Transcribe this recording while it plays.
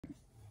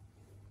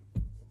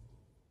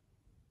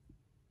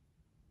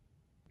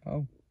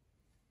Oh.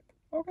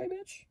 Okay,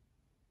 bitch.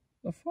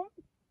 The fuck?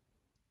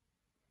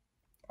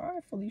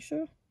 Alright,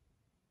 Felicia.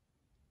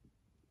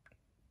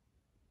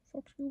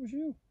 Fuck's good with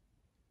you?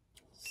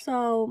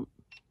 So,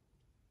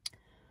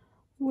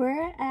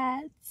 we're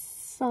at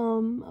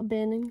some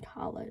abandoned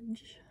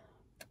college.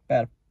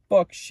 About to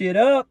fuck shit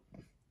up.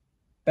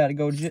 About to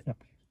go to...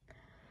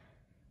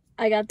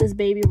 I got this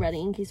baby ready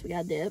in case we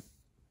got dip.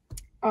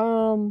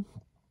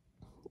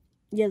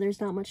 Yeah,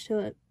 there's not much to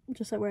it.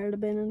 Just that we're at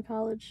abandoned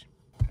college.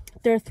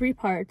 There are 3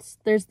 parts.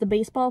 There's the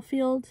baseball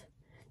field.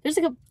 There's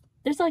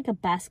like a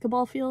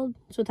basketball field,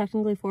 so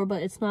technically 4,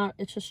 but it's not.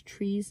 It's just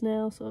trees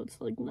now, so it's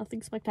like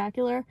nothing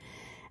spectacular.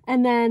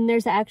 And then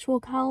there's the actual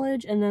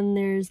college, and then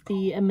there's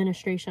the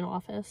administration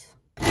office.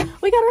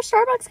 We got our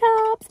Starbucks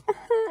cups.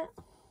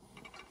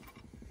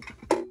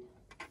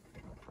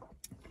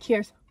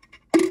 Cheers.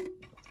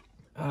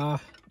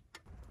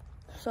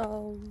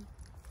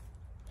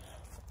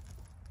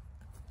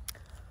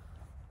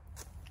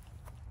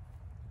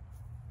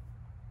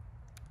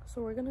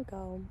 So we're gonna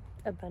go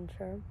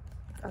adventure.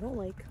 I don't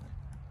like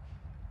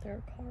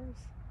their cars.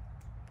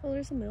 Oh,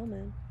 there's a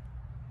mailman.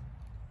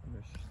 I'm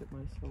gonna shit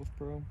myself,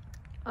 bro.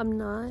 I'm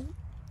not.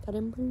 I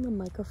didn't bring the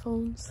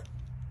microphones.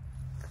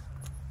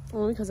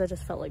 Only because I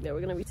just felt like they were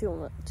gonna be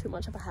too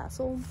much of a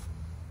hassle.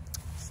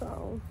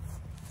 So,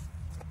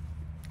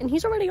 and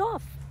he's already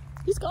off.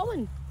 He's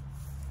going.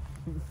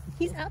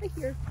 He's out of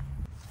here.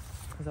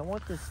 Because I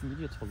want this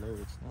media to load.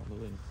 It's not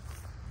loading.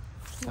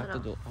 I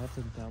have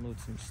to download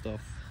some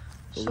stuff.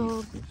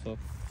 So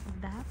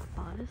that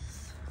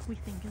bus we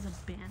think is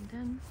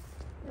abandoned.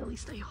 At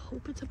least I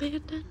hope it's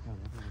abandoned.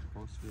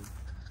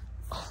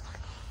 Oh,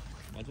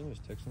 imagine there's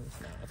ticks in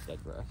this. Nah, that's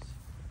dead grass.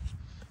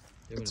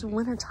 It's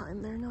winter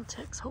time. There are no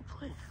ticks,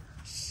 hopefully.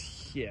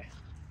 Yeah.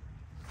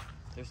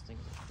 There's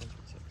things like winter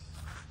ticks.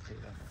 I'll tell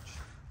you that much.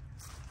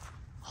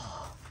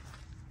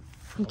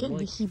 I'm getting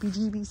the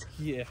heebie-jeebies.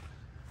 Yeah.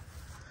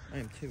 I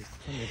am too.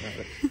 Tell me about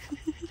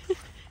it.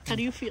 How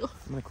do you feel?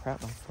 I'm gonna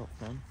crap myself,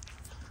 man.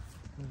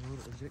 I'm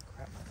gonna legit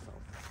crap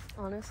myself.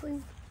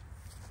 Honestly?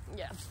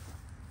 Yeah.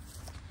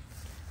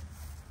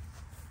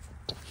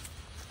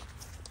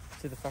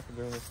 See, the fact of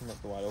doing this in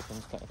like the wide open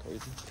is kind of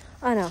crazy.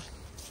 I know.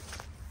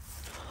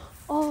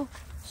 Oh,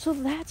 so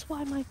that's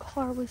why my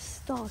car was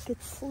stuck.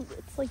 It's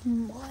like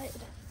mud.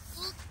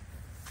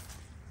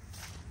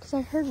 Because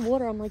I heard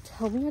water. I'm like,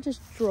 tell me I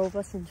just drove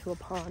us into a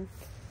pond.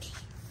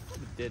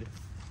 You did.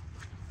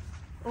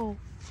 Oh.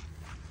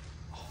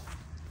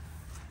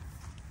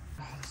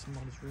 This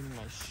mud is ruining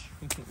my shoes.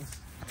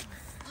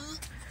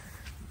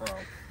 Bro.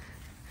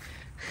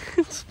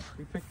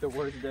 We picked the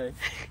worst day.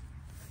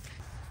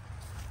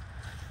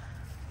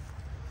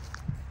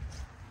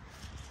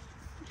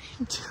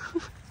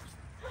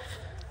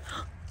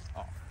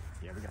 Oh,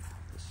 yeah, we got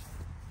this.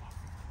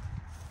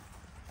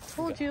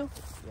 Told you.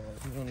 Yeah,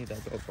 we don't need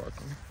that dog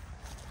barking.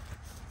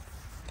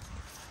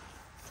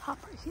 Let's hop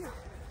right here.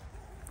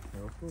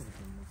 No,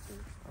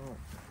 oh.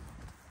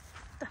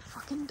 That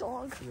fucking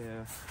dog.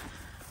 Yeah.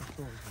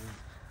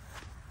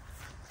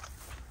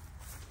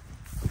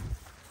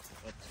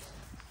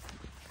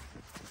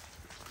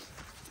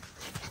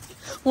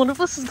 One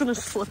of us is gonna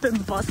slip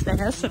and bust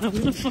ass and I'm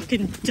gonna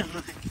fucking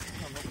die.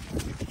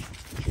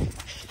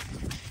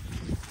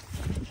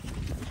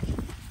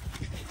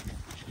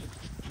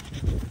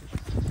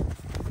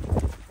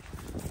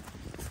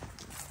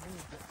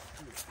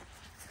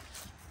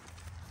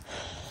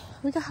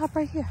 We can hop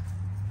right here.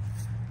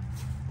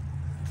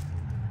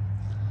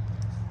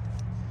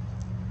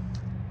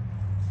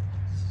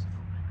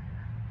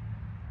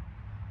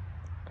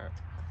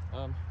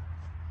 Alright.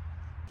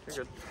 You're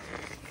good.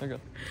 You're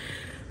good.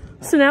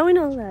 So now we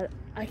know that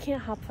I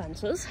can't hop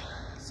fences.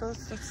 So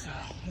that's awesome.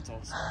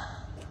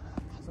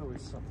 It's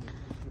always something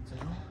to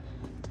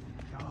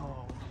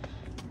know.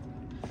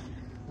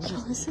 Yo,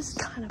 this is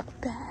kind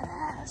of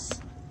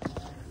badass.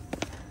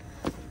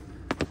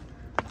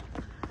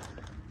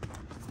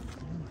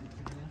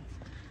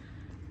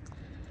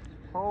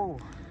 Oh,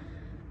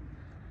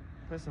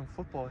 there's some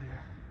football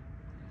here.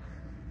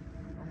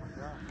 Oh my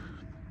god.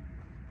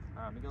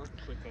 Alright, let me go look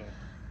quick.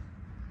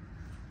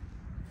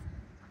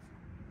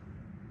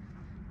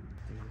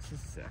 Dude, this is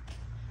sick.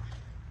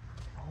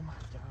 Oh my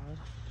god.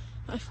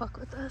 I fuck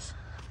with this.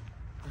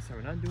 Listen,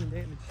 we're not doing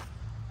damage.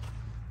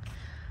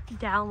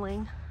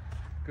 Dowling.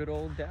 Good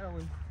old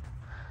Dowling.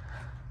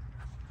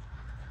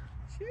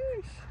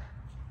 Sheesh.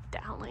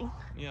 Dowling.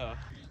 Yeah.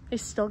 They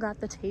still got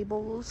the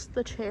tables,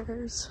 the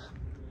chairs.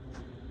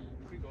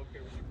 We go up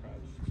here with your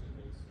crouch.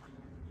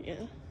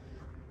 Yeah.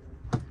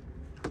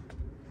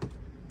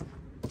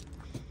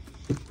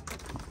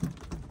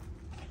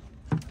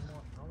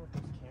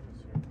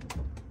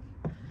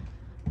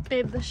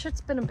 Babe, this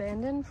shit's been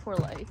abandoned for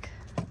like...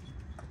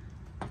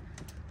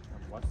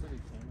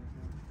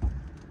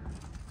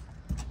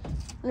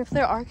 And if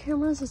there are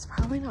cameras, it's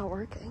probably not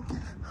working.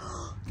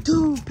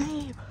 Dude,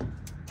 babe!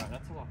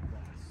 That's a lot of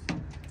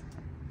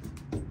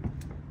glass.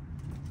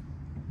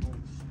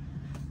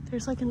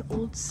 There's like an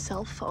old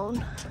cell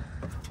phone.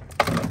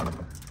 Oh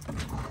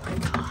my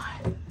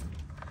god.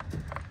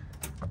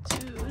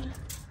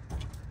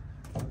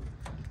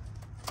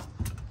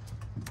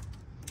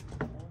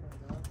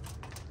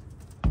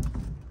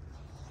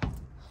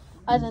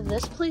 Either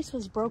this place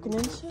was broken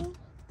into.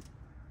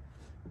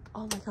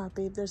 Oh my god,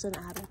 babe, there's an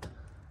attic.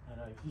 I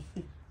know.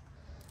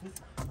 It's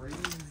crazy.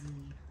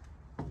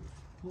 Oh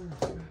my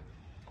god.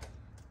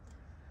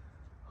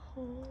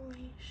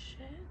 Holy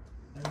shit.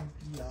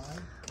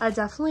 FBI? I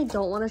definitely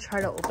don't want to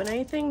try to open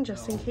anything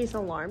just in case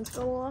alarms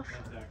go off.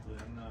 Exactly.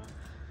 I'm not.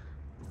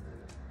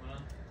 Well,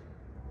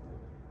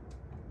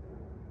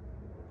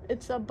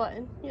 It's a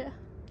button, yeah.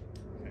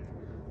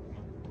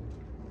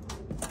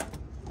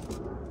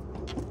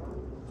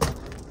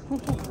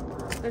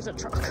 There's a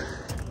truck.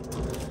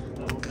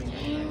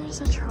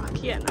 There's a truck.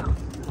 Yeah, no.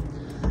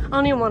 I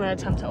don't even want to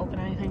attempt to open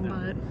anything,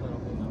 but...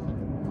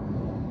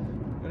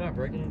 We're not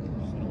breaking anything.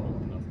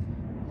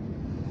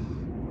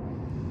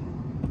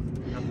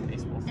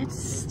 It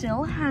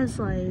still has,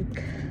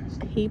 like,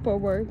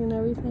 paperwork and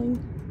everything.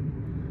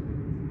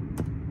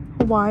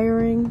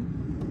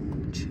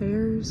 Wiring.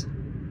 Chairs.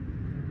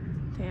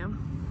 Damn.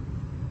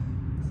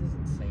 This is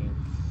insane.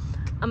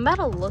 I'm about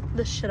to look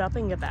this shit up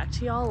and get back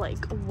to y'all,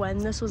 like, when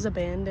this was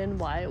abandoned,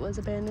 why it was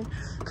abandoned.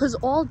 Because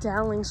all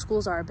Dowling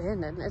schools are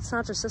abandoned. It's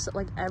not just this,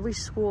 like, every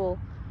school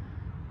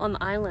on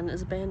the island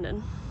is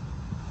abandoned.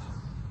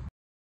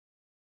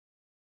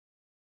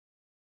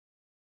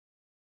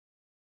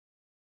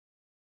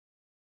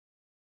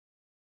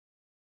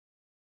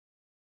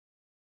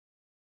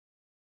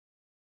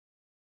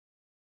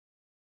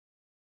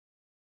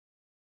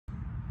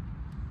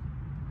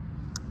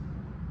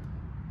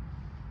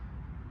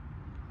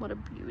 What a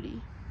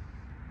beauty.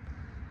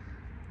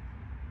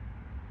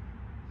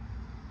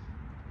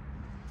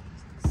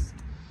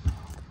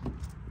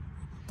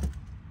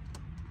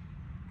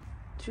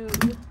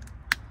 Dude,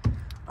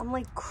 I'm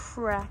like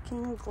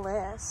cracking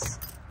glass.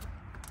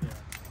 Yeah.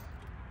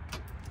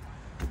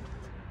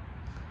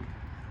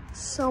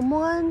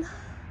 Someone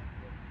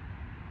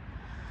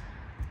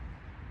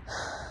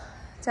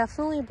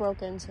definitely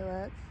broke into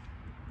it.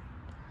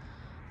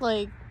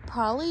 Like,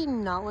 probably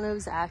not when it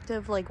was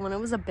active. Like, when it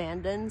was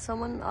abandoned,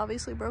 someone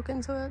obviously broke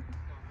into it.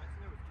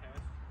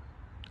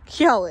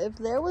 Yo, if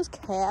there was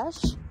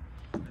cash,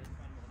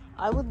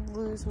 I would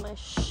lose my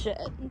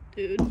shit,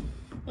 dude.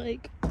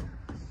 Like...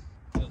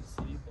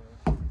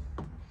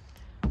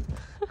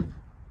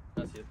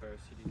 That's the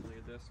first CD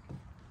player disc.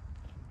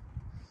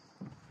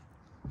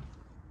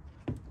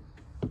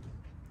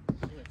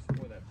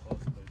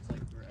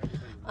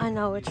 I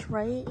know, it's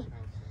right.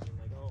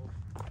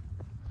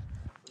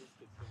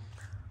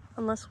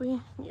 Unless we,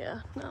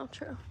 yeah, no,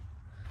 true.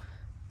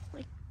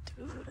 Like,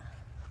 dude.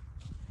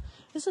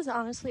 This is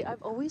honestly,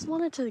 I've always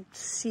wanted to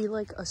see,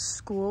 like, a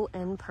school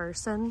in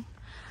person.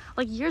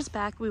 Like, years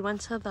back, we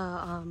went to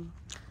the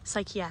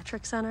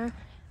psychiatric center.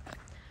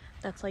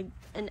 That's, like,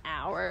 an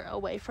hour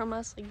away from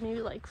us. Like,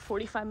 maybe, like,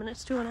 45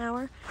 minutes to an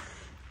hour.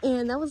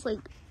 And that was, like,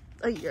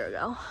 a year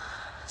ago.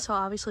 So,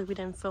 obviously, we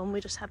didn't film.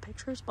 We just had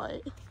pictures,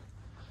 but...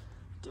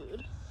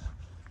 Dude.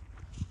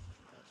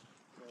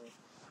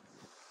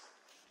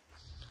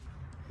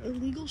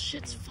 Illegal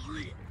shit's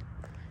fun.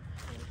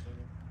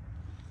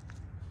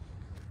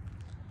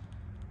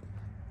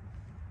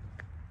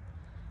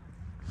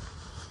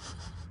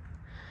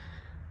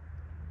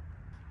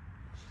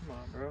 Come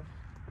on, bro.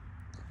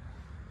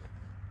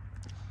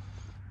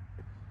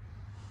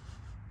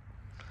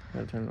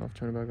 Gotta turn it off,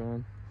 turn it back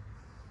on.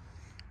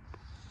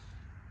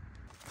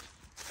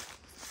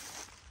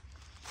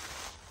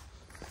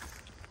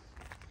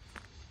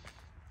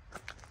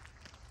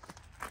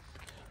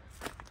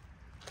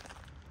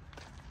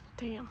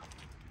 Damn.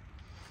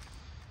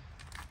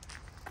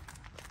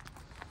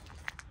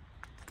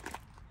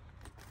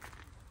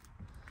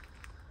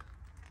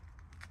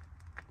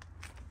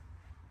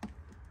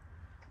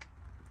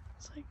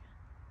 It's like...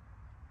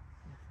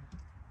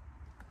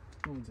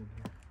 No one's in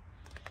here.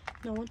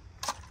 No one?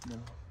 No.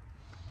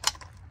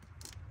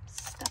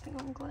 Stepping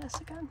on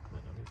glass again.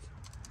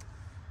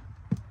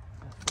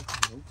 There's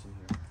fucking notes in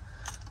here.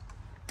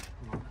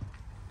 Come on.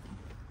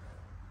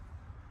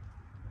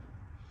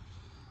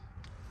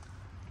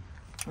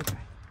 Okay.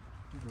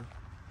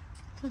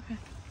 Okay.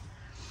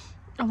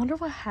 I wonder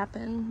what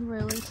happened,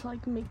 really, to,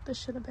 like, make this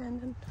shit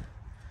abandoned.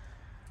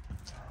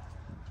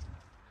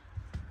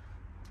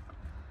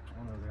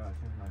 Oh no, God, I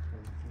think my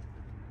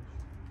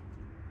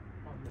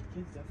oh, the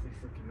kids definitely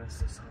freaking messed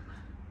this up.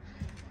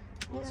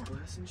 All this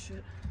glass and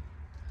shit.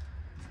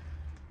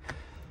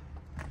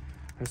 I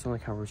just don't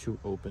like how we're too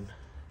open.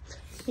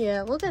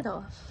 Yeah, we'll get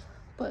off,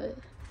 but...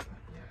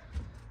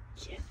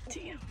 Yeah,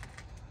 damn.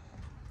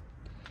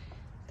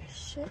 This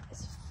shit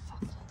is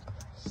fucking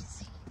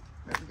crazy.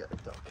 Man, we got a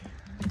duck.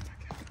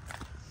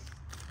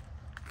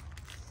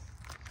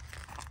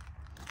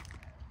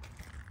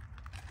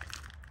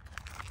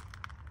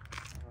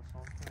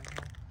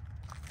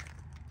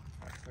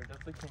 So I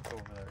definitely can't go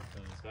over there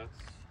because that's...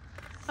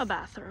 A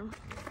bathroom.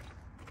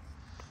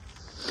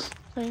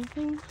 If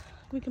anything,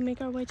 we can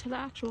make our way to the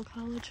actual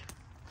college.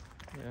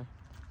 Yeah.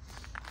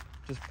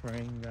 Just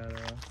praying that,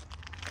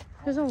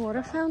 There's a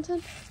water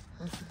fountain?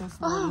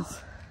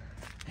 Oh!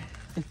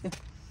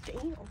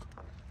 Damn.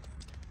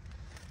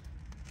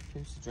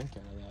 Can just drink out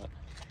of that.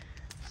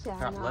 Yeah,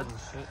 Got I know. lead and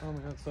shit. Oh my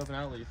god, it's an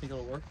outlet. You think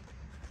it'll work?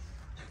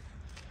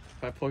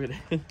 If I plug it in.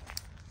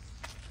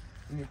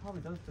 I mean, it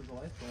probably does because the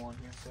lights go on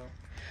here, so.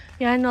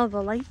 Yeah, I know.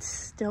 The lights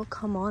still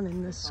come on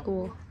in this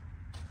school.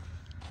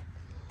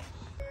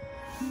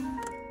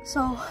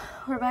 So,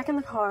 we're back in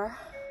the car.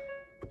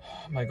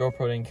 My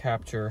GoPro didn't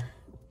capture.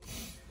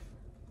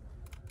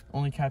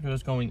 Only captured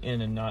us going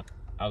in and not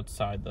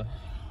outside the.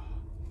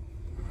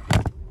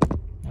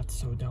 That's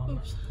so dumb.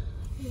 Oops.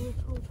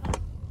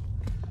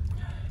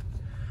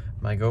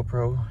 My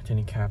GoPro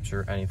didn't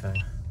capture anything.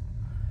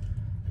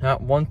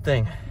 Not one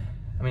thing.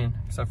 I mean,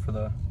 except for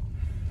the.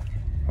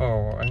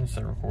 Oh, I didn't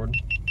say record.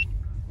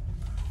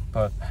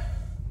 But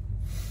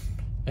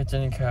it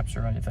didn't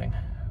capture anything.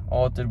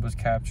 All it did was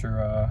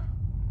capture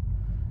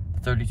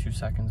 32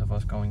 seconds of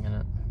us going in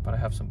it. But I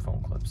have some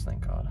phone clips,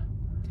 thank God.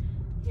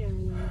 Yeah, I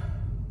know.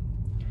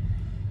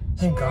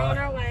 Thank So we're God.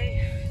 on our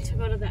way to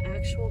go to the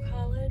actual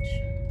college.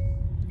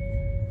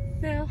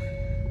 Now,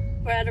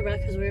 we're out of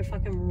breath because we were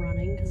fucking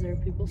running because there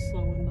were people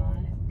slowing by.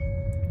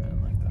 I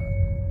didn't like that.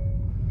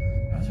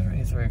 It was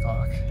already 3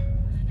 o'clock.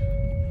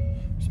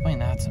 Explain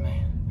that to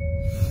me.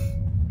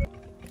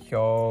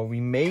 Yo, we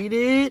made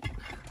it.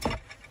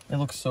 It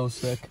looks so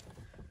sick.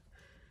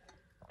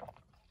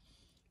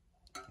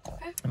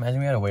 Okay. Imagine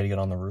we had a way to get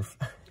on the roof.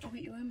 Oh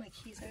wait, you have my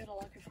keys. I gotta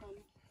lock it from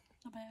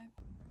the bag.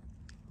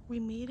 We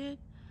made it.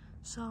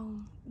 So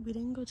we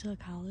didn't go to the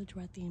college.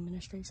 We're at the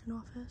administration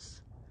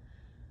office.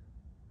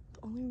 The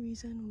only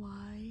reason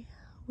why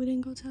we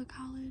didn't go to the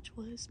college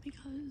was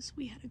because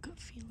we had a good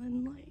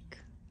feeling like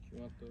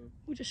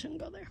we just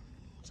shouldn't go there.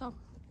 So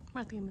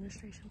we're at the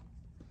administration.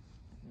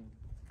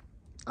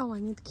 Oh, I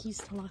need the keys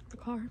to lock the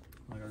car.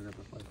 I gotta grab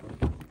the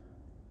flashlight.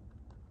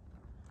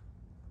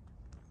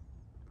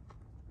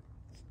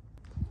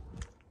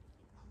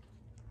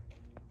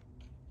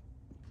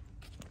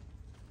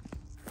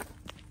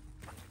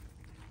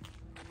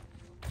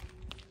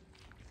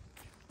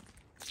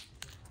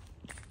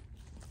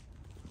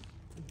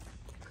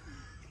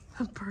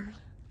 A bird.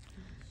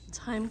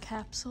 Time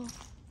capsule.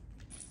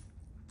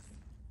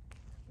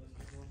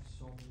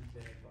 So many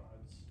bad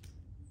vibes.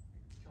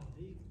 Yo,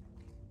 they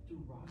threw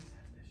rocks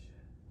at this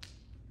shit.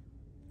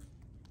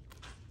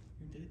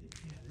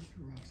 Yeah, they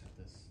threw rocks at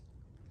this.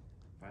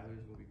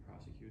 Violators will be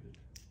prosecuted.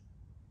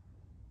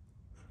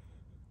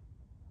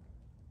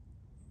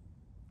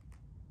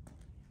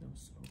 No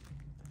smoking.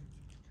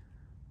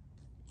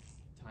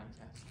 Time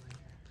capsule right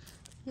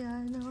here. Yeah,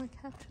 I know. I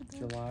captured that.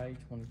 July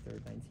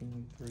 23rd,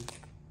 1983.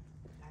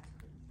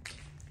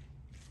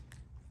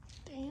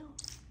 Damn.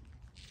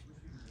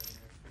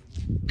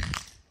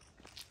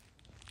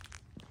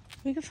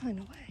 We could find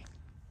a way.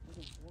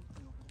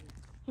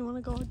 You want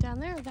to go down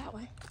there or that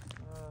way?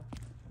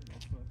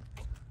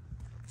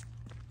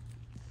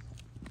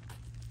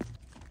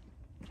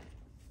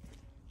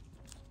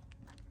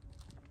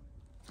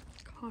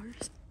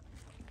 Cars.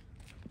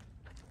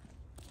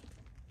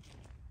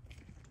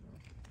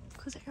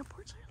 Because the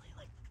airport's really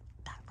like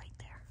that right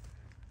there.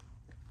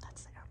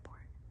 That's the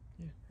airport.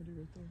 Yeah, pretty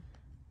right there.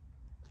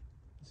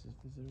 This is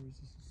visitors.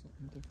 This is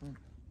something different.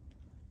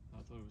 I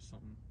thought it was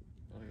something.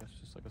 I guess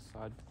just like a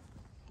side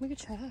We could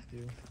check.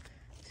 view.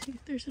 See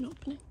if there's an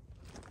opening.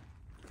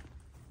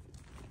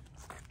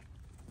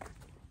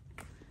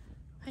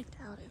 I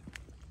doubt it.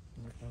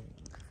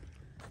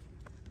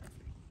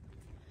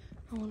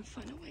 I want to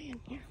find a way in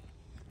here.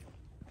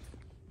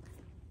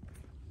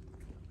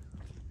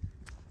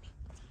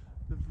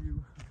 The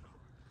view.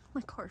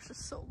 My car's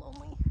just so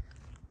lonely.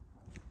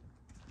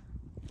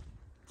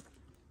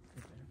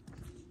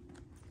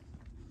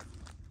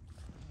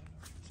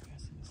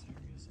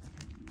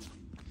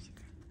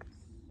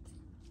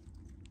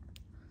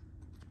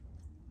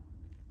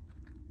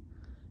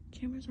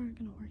 Cameras aren't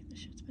gonna work. This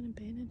shit's been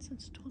abandoned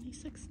since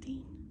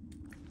 2016.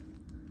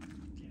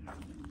 Yeah,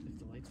 if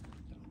the lights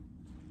work though.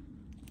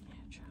 Yeah,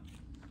 true.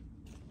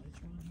 If the lights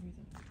are on here,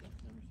 then I've never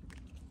seen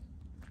it.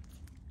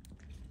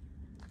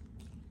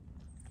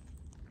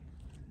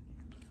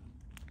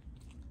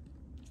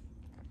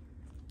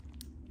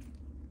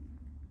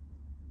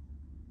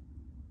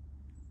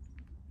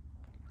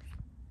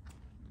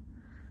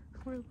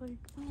 We're like,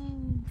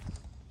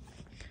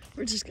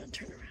 we're just gonna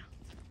turn around.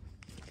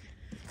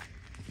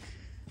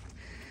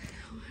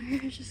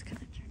 We're just gonna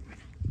turn around.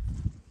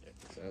 Yeah,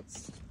 so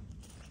that's.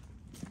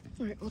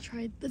 Alright, we'll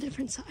try the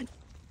different side.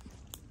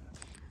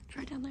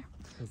 Try down there.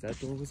 Because that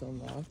door was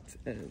unlocked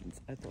and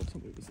I thought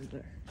somebody was in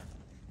there.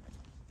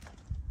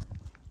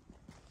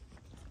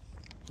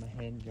 My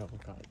hand, yo,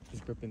 God,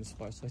 was gripping this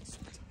flashlight so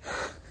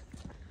tight.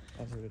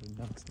 I was ready to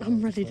knock somebody I'm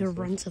off ready this to flashlight.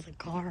 run to the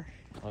car.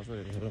 I was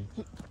ready to hit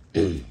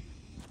him.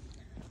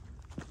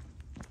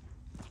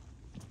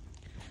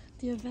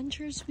 The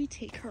adventures we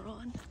take her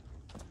on.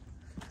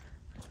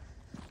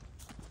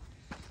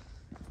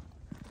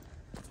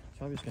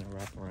 Probably just gonna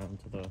wrap around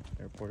to the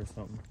airport or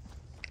something.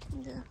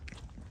 Yeah.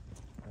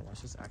 Oh,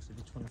 watch this actually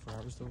be 24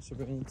 hours though,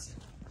 surveillance.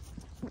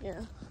 Yeah.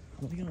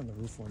 I'm gonna get on the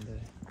roof one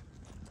day.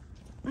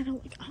 I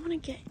don't like, I want to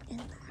get in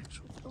the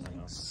actual building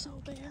know. so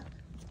bad.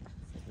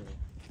 Really.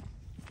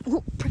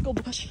 Oh, prickle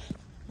bush.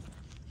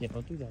 Yeah,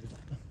 don't do that again.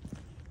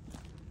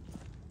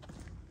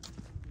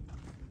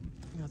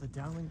 You got the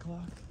Dowling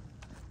clock.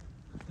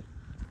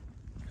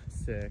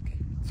 Sick.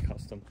 It's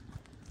custom.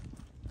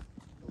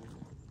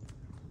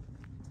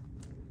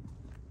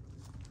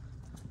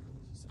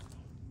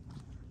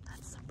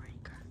 That's the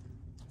breaker.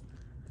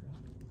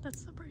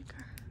 That's the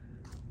breaker.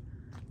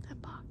 That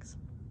box.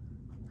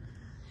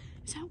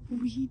 Is that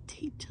weed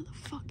taped to the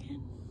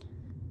fucking...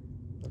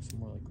 Looks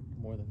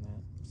more than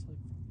that. It's like...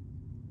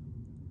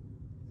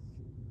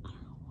 I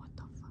don't know what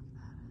the fuck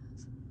that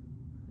is.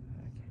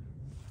 I can't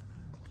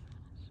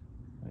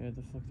even... I had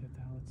to flip the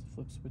outlets,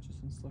 flip switches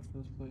and stuff for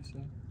this place,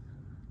 yeah.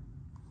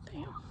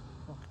 Damn.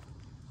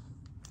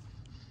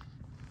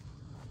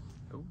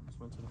 Oh, this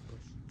went to the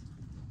bush.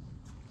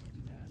 Can't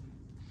do that.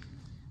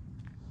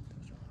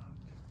 Those are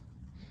locked.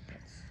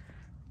 That's...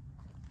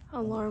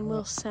 Alarm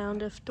will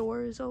sound if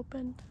door is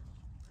open.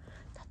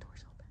 That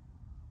door's open.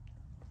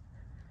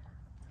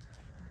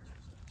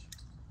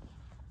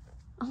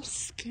 I'm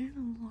scared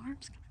the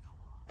alarm's gonna go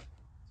off.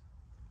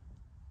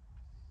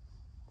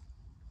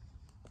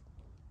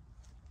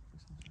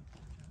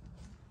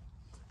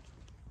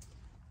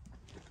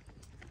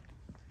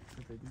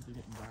 If they do, they're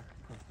getting back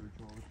across their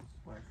jaw, which is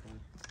why actually.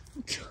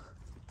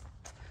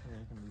 Yeah,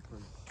 it can be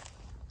pretty.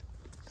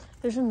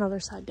 There's another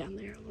side down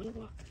there. I'm gonna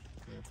walk.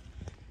 Yeah.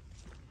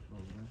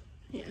 Over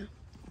there. Yeah.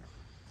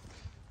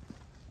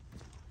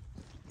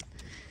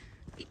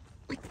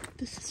 Like,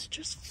 this is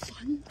just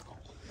fun though.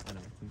 I know,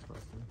 it's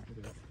interesting. It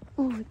is.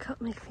 Oh, I cut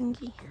my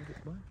fingy.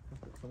 What?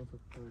 Someone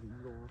took 30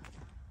 off.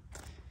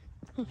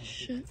 Oh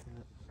shit.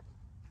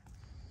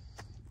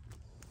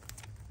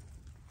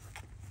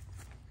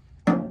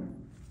 How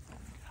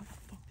the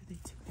fuck did they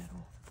take that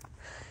off?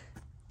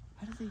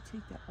 How did they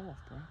take that off,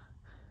 bro?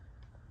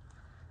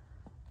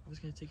 I was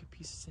gonna take a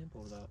piece of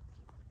sample of that.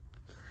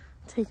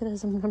 Take it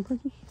as a memory.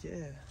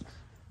 Yeah.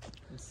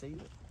 And save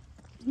it.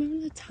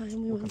 Remember the time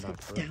we We'll went come to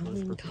back for it.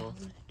 Dowling Let's go.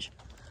 College?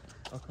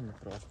 I'll come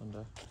look it off one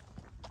day.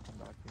 Come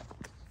back here.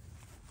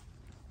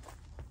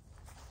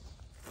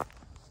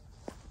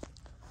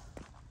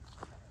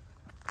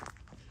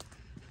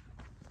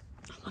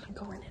 I want to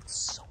go in. It's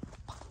so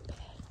fucking bad.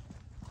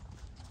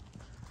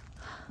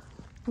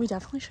 We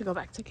definitely should go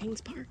back to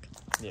Kings Park.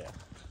 Yeah.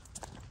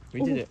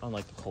 We did it on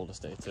like the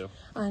coldest day too.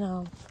 I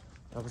know.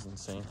 That was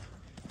insane.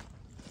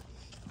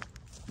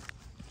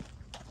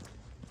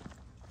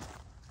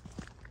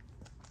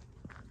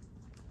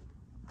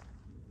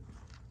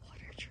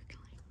 Water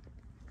trickling.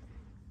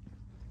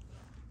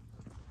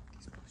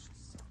 These bushes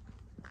suck.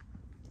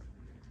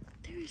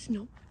 There is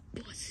no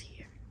bus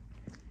here.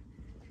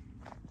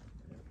 Yeah,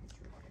 that's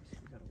right.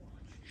 We gotta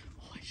watch.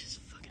 Oh, I just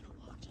fucking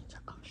walked into.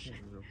 Oh shit.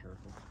 Yeah, be real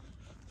careful.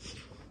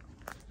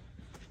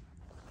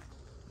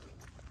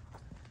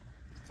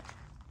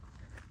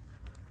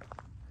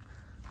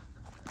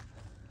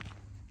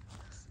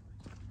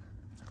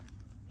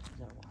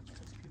 You gotta watch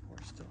because people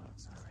are still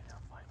outside right now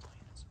flying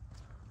planes.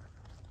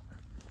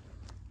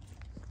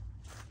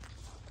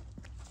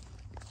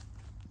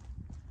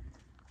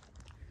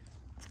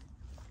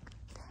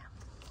 Damn.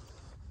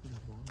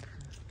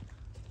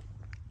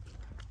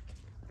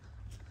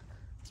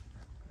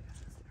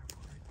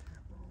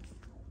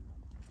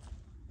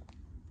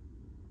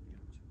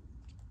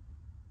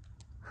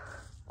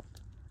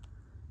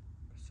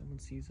 If someone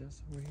sees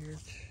us over here,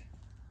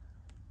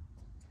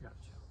 gotcha.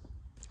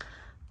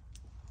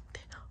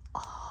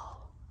 Oh,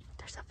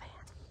 there's a van.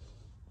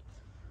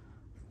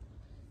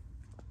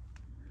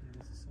 Yeah,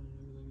 this is sun and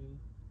everything.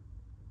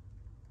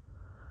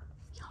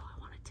 Yo, I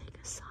want to take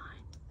a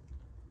sign.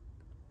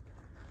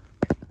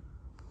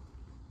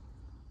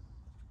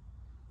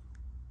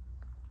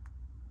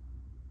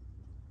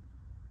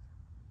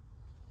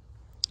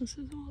 This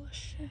is all the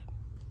shit.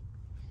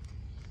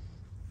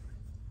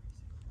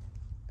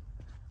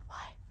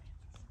 What?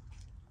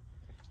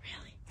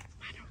 Really?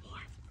 Mine are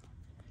warm.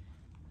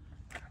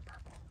 Mine are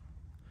purple.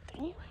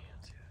 Dang you. My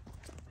hands, yeah.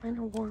 Mine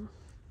are warm.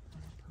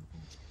 Mine are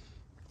purple.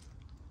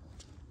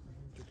 My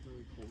hands are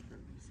really cold here,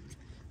 you see.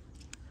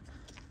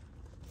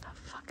 The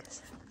fuck is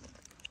it?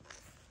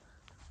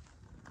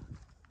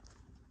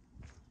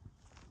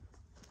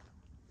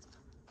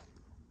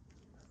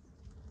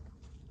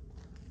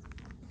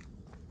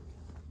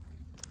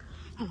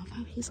 I love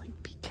how he's like,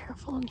 be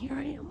careful, and here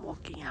I am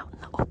walking out in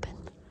the open.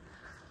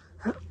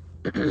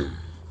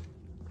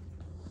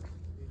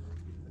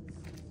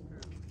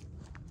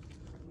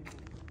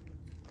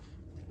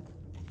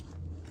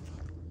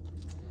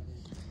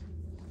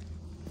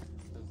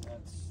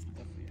 That's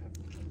definitely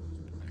happening.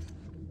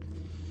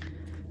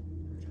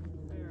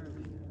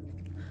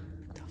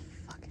 What the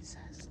fuck is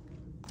this?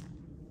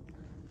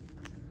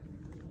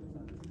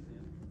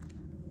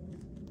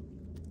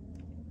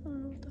 I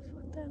don't know what the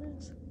fuck that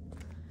is.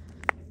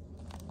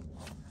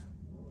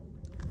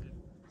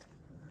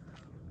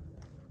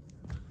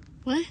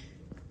 What?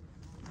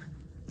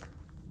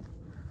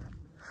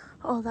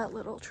 Oh, that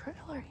little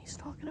trailer he's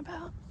talking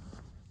about.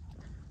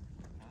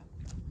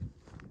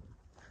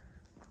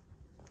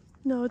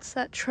 No, it's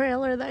that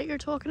trailer that you're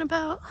talking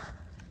about.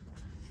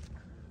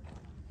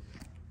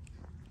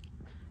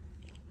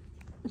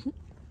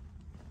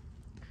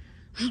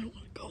 I don't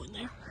want to go in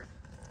there.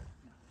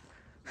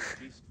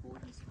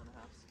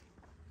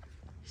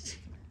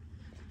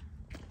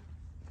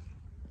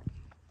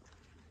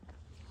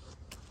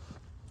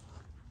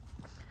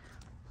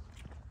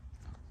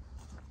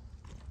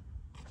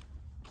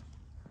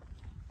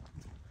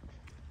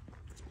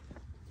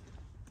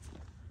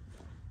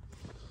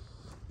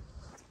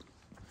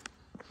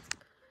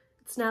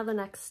 It's now the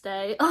next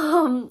day.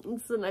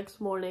 It's the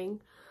next morning.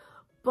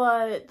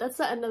 But that's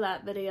the end of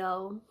that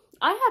video.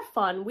 I had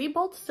fun. We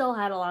both still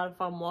had a lot of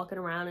fun walking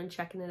around and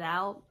checking it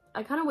out.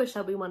 I kind of wish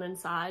that we went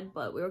inside,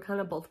 but we were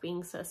kind of both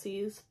being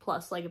sissies.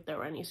 Plus, like, if there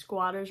were any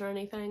squatters or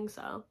anything,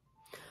 so.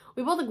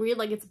 We both agreed,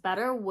 like, it's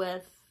better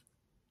with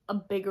a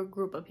bigger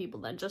group of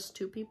people than just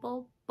 2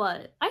 people.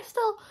 But I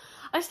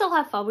still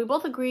have fun. We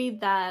both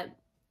agreed that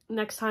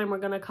next time we're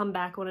gonna come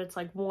back when it's,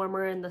 like,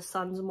 warmer and the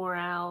sun's more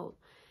out.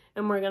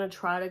 And we're gonna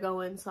try to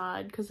go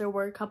inside because there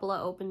were a couple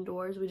of open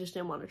doors. We just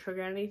didn't want to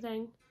trigger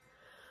anything.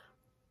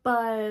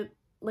 But,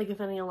 like,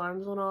 if any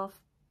alarms went off.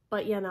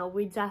 But, yeah, no,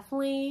 we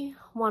definitely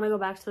want to go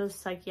back to the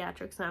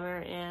psychiatric center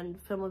and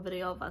film a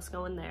video of us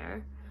going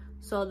there.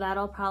 So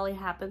that'll probably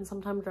happen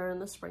sometime during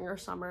the spring or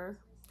summer.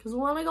 Because we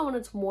want to go when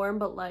it's warm,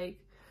 but, like,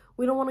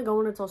 we don't want to go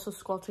when it's also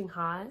scorching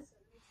hot.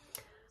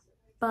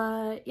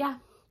 But, yeah,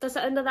 that's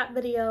the end of that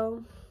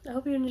video. I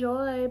hope you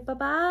enjoy.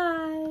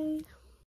 Bye-bye.